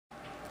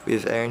We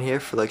have Erin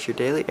here for Lecture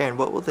Daily. Erin,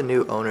 what will the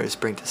new owners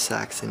bring to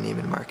Saks and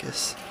Neiman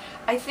Marcus?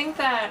 I think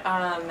that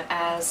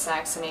as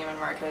Saks and Neiman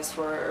Marcus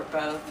were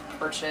both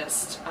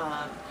purchased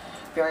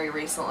very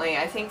recently,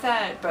 I think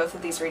that both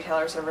of these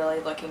retailers are really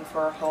looking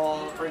for a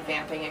whole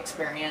revamping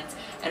experience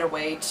and a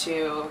way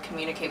to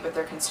communicate with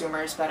their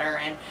consumers better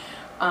and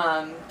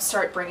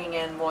start bringing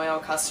in loyal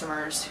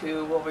customers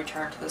who will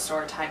return to the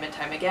store time and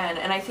time again.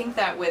 And I think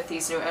that with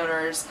these new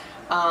owners,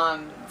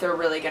 they're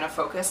really going to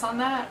focus on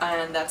that,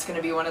 and that's going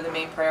to be one of the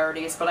main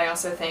priorities. But I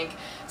also think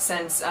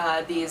since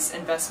these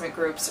investment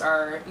groups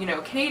are,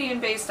 Canadian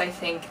based, I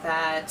think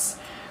that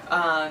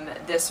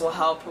this will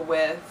help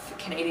with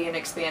Canadian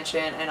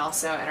expansion and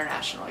also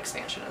international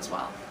expansion as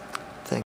well.